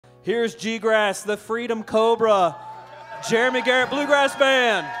Here's G-Grass, the Freedom Cobra, Jeremy Garrett Bluegrass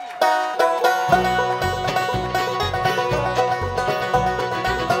Band.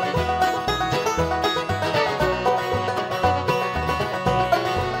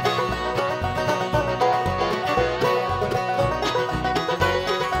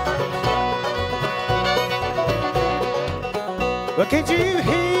 Well, can't you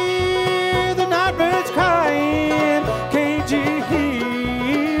hear the night birds crying? Can't you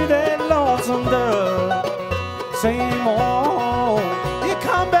hear that lonesome dove? Same old, you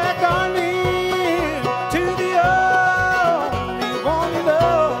come back, darling, to the only one you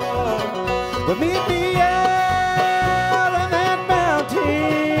love. Well, meet me out on that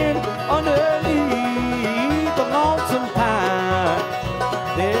mountain underneath the lonesome pine.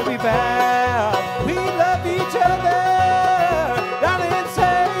 There we vow we love each other.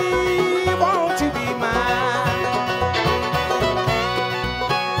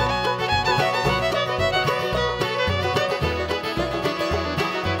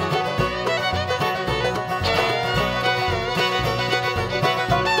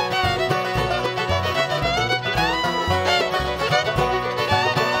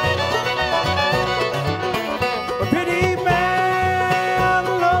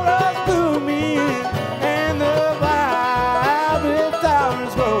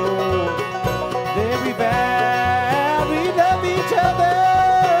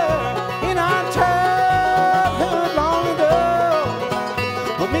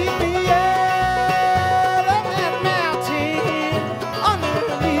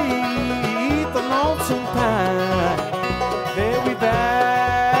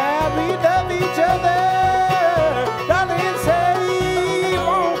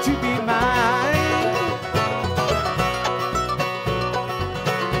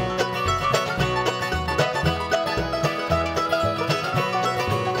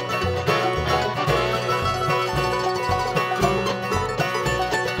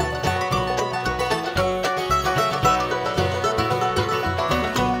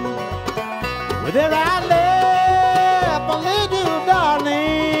 There I left my little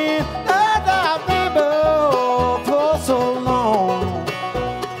darling, as I rambled for so long.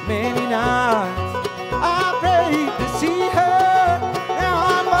 Many nights I prayed to see her. Now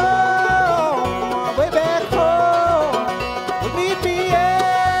I'm on my way back home. Well, meet me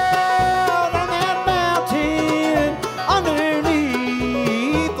out on that mountain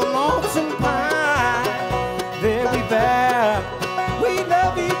underneath the lonesome pine. There we vow we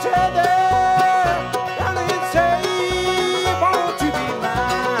love each other.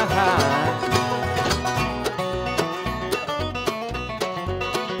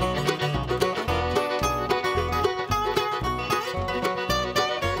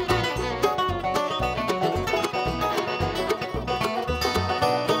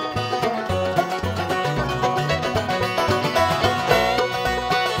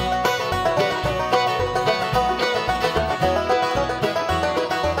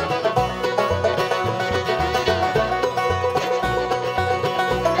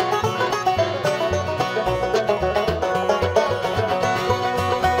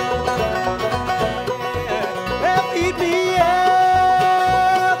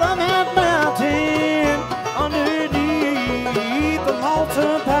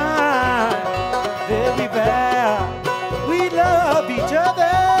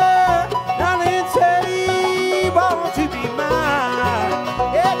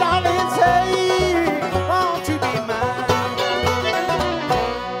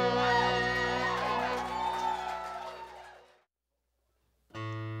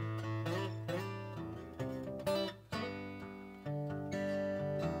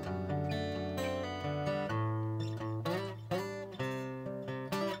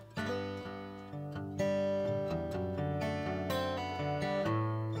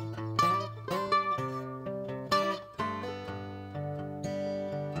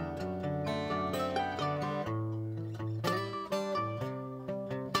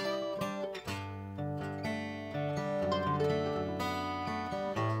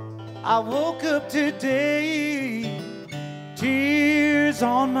 I woke up today, tears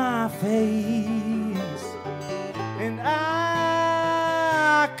on my face, and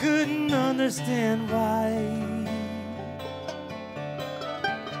I couldn't understand why.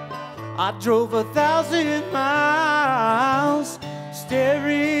 I drove 1,000 miles,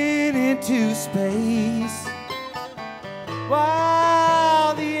 staring into space,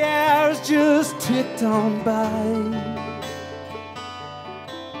 while the hours just ticked on by.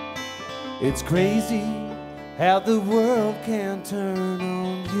 It's crazy how the world can turn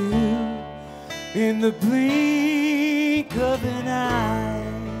on you in the blink of an eye.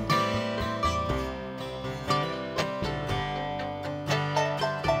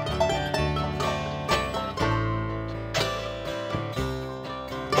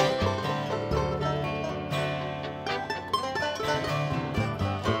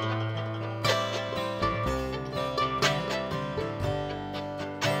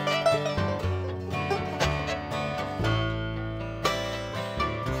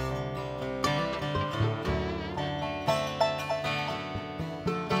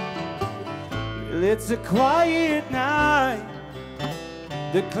 Well, it's a quiet night.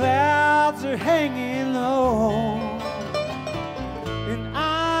 The clouds are hanging low, and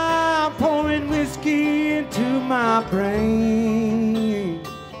I'm pouring whiskey into my brain.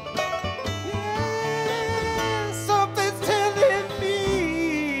 Yeah, something's telling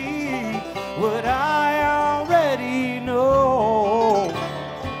me what I already know.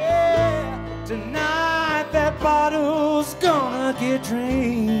 Yeah, tonight that bottle's gonna get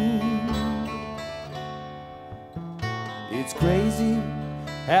drained. It's crazy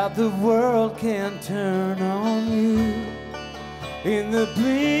how the world can turn on you in the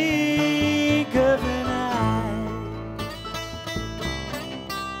blink of an eye.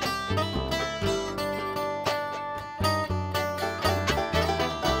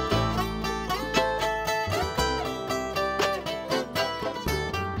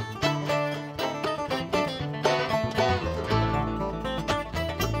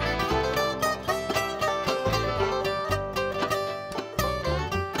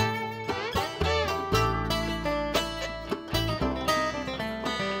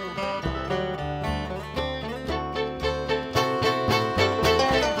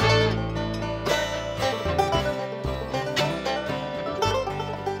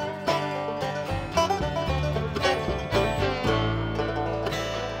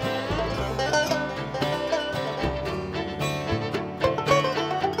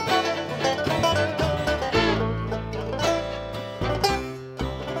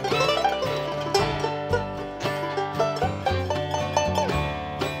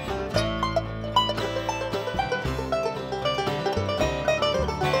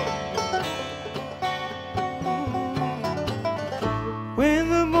 When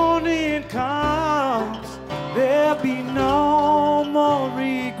the morning comes, there'll be no more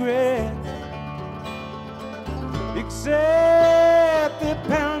regrets, except the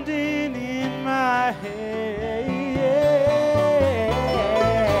pounding in my head.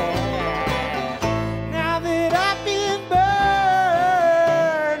 Now that I've been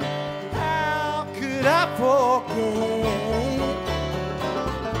burned, how could I forget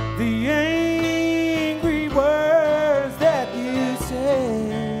the angry words that you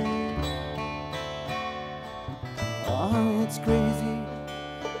said? Oh, it's crazy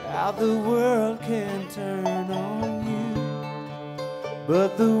how the world can turn on you,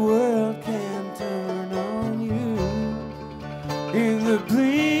 but the world can turn on you in the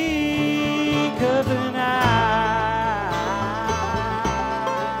blink